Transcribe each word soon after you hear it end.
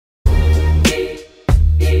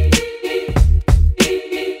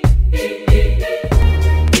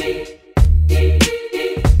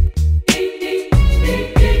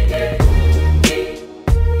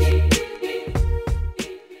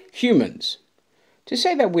humans. To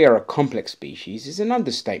say that we are a complex species is an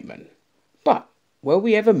understatement. But were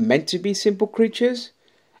we ever meant to be simple creatures?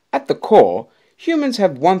 At the core, humans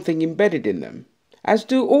have one thing embedded in them, as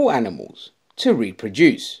do all animals: to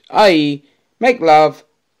reproduce, i.e., make love,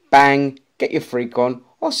 bang, get your freak on,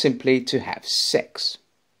 or simply to have sex.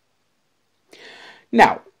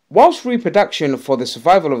 Now, whilst reproduction for the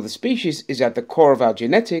survival of the species is at the core of our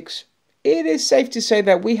genetics, it is safe to say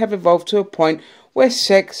that we have evolved to a point where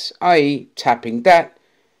sex, i.e., tapping that,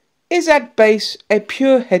 is at base a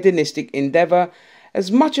pure hedonistic endeavour,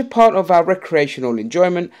 as much a part of our recreational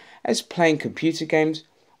enjoyment as playing computer games,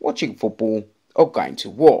 watching football, or going to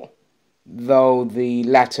war, though the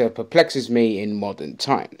latter perplexes me in modern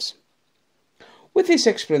times. With this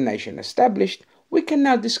explanation established, we can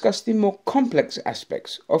now discuss the more complex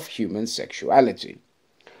aspects of human sexuality.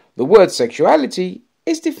 The word sexuality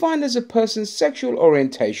is defined as a person's sexual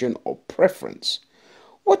orientation or preference.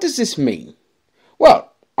 What does this mean?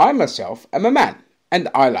 Well, I myself am a man, and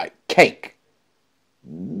I like cake.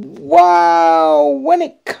 Well, when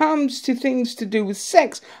it comes to things to do with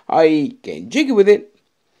sex, i.e. getting jiggy with it,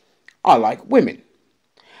 I like women.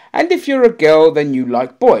 And if you're a girl, then you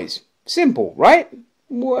like boys. Simple, right?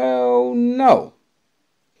 Well, no.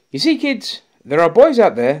 You see, kids, there are boys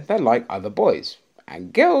out there that like other boys,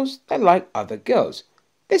 and girls that like other girls.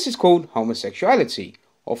 This is called homosexuality,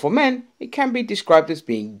 or for men, it can be described as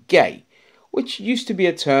being gay, which used to be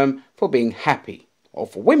a term for being happy, or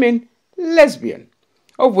for women, lesbian,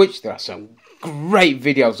 of which there are some great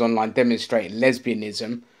videos online demonstrating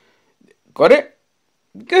lesbianism. Got it?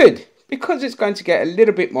 Good, because it's going to get a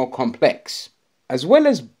little bit more complex. As well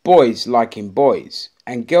as boys liking boys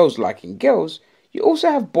and girls liking girls, you also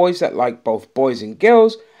have boys that like both boys and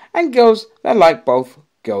girls that like both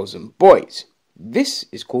girls and boys. This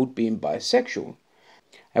is called being bisexual.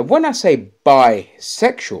 And when I say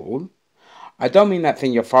bisexual, I don't mean that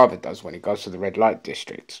thing your father does when he goes to the red light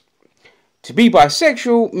district. To be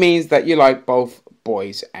bisexual means that you like both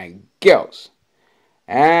boys and girls.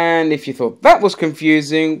 And if you thought that was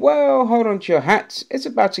confusing, well, hold on to your hats. It's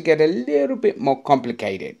about to get a little bit more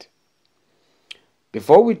complicated.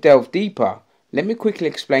 Before we delve deeper, let me quickly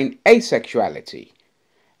explain asexuality.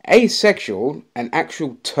 Asexual, an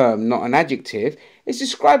actual term, not an adjective, is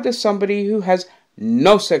described as somebody who has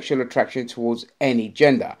no sexual attraction towards any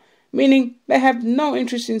gender, meaning they have no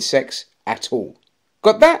interest in sex at all.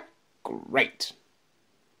 Got that? Great.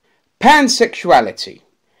 Pansexuality.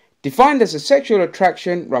 Defined as a sexual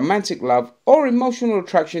attraction, romantic love, or emotional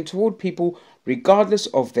attraction toward people regardless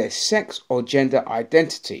of their sex or gender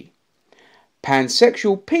identity.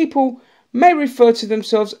 Pansexual people may refer to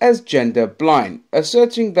themselves as gender blind,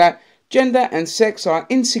 asserting that gender and sex are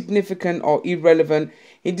insignificant or irrelevant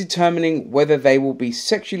in determining whether they will be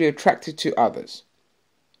sexually attracted to others.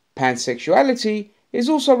 Pansexuality is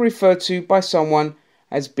also referred to by someone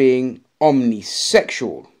as being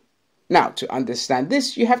omnisexual. Now, to understand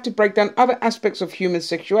this, you have to break down other aspects of human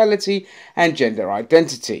sexuality and gender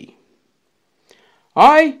identity.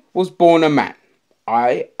 I was born a man.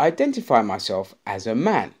 I identify myself as a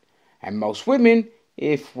man. And most women,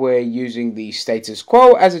 if we're using the status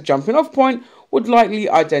quo as a jumping off point, would likely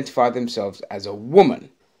identify themselves as a woman.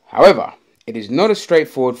 However, it is not as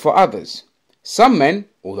straightforward for others. Some men,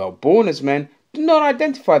 although born as men, do not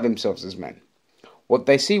identify themselves as men. What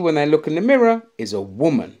they see when they look in the mirror is a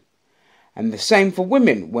woman. And the same for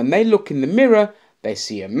women. When they look in the mirror, they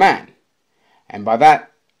see a man. And by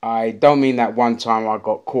that, I don't mean that one time I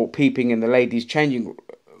got caught peeping in the ladies' changing room.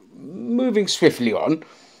 Moving swiftly on,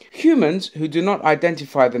 humans who do not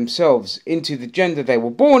identify themselves into the gender they were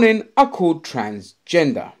born in are called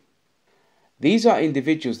transgender. These are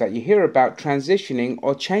individuals that you hear about transitioning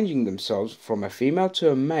or changing themselves from a female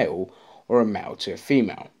to a male or a male to a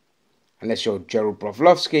female. Unless you're Gerald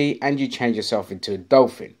Broflovsky and you change yourself into a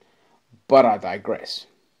dolphin. But I digress.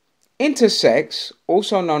 Intersex,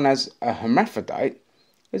 also known as a hermaphrodite,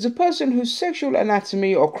 is a person whose sexual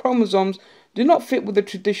anatomy or chromosomes do not fit with the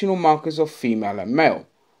traditional markers of female and male.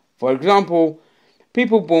 For example,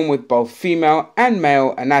 people born with both female and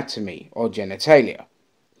male anatomy or genitalia.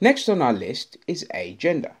 Next on our list is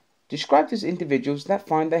agender, described as individuals that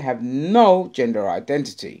find they have no gender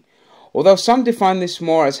identity, although some define this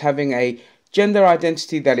more as having a gender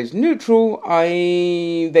identity that is neutral,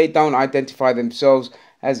 i.e. they don't identify themselves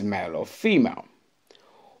as male or female.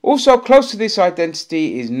 Also close to this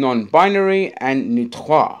identity is non-binary and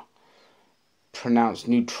neutre, pronounced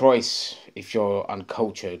neutrois if you're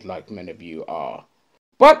uncultured like many of you are.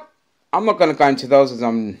 But I'm not going to go into those as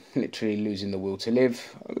I'm literally losing the will to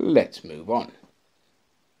live. Let's move on.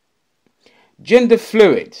 Gender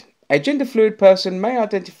fluid, A gender fluid person may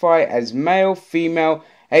identify as male, female,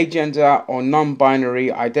 agender, or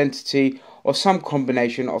non-binary identity, or some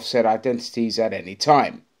combination of said identities at any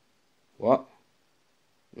time. What?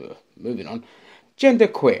 Moving on.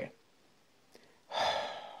 Genderqueer.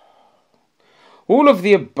 All of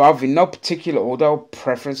the above in no particular order or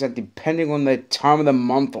preference and depending on the time of the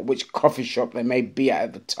month or which coffee shop they may be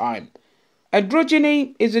at the time.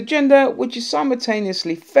 Androgyny is a gender which is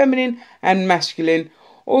simultaneously feminine and masculine,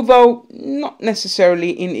 although not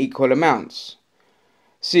necessarily in equal amounts.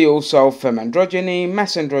 See also femandrogyny,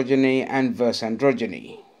 massandrogyny, and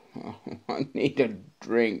versandrogyny. I need a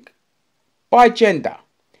drink. Bigender.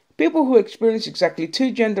 People who experience exactly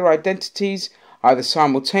two gender identities, either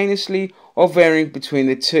simultaneously or varying between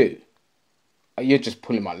the two. You're just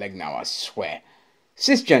pulling my leg now, I swear.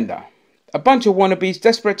 Cisgender. A bunch of wannabes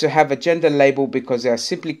desperate to have a gender label because they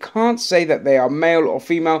simply can't say that they are male or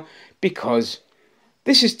female because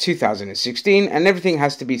this is 2016 and everything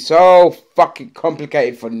has to be so fucking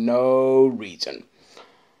complicated for no reason.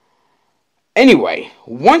 Anyway,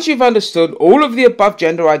 once you've understood all of the above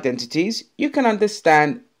gender identities, you can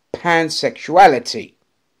understand pansexuality.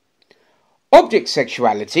 Object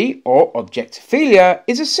sexuality, or objectophilia,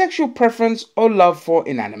 is a sexual preference or love for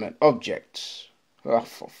inanimate objects. Oh,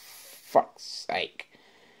 for fuck's sake.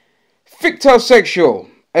 Fictosexual,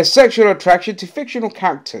 a sexual attraction to fictional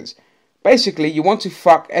characters. Basically, you want to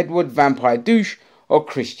fuck Edward Vampire Douche or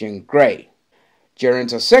Christian Grey.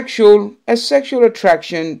 Gerontosexual, a sexual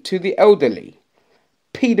attraction to the elderly.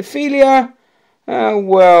 Paedophilia,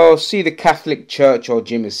 well, see the Catholic Church or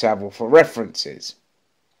Jimmy Savile for references.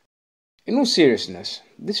 In all seriousness,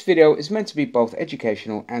 this video is meant to be both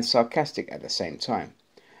educational and sarcastic at the same time,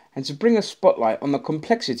 and to bring a spotlight on the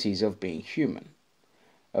complexities of being human.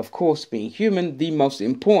 Of course, being human, the most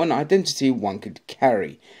important identity one could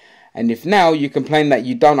carry. And if now you complain that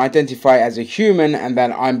you don't identify as a human and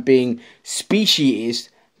that I'm being speciesist,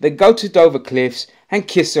 then go to Dover Cliffs and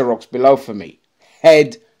kiss the rocks below for me.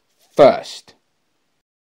 Head first.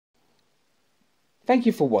 Thank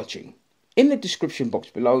you for watching. In the description box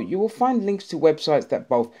below, you will find links to websites that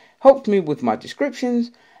both helped me with my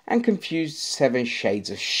descriptions and confused 7 shades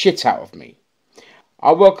of shit out of me.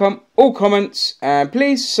 I welcome all comments and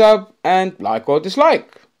please sub and like or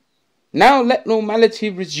dislike. Now let normality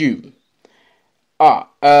resume.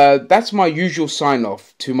 That's my usual sign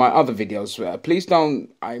off to my other videos. Please don't,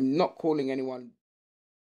 I'm not calling anyone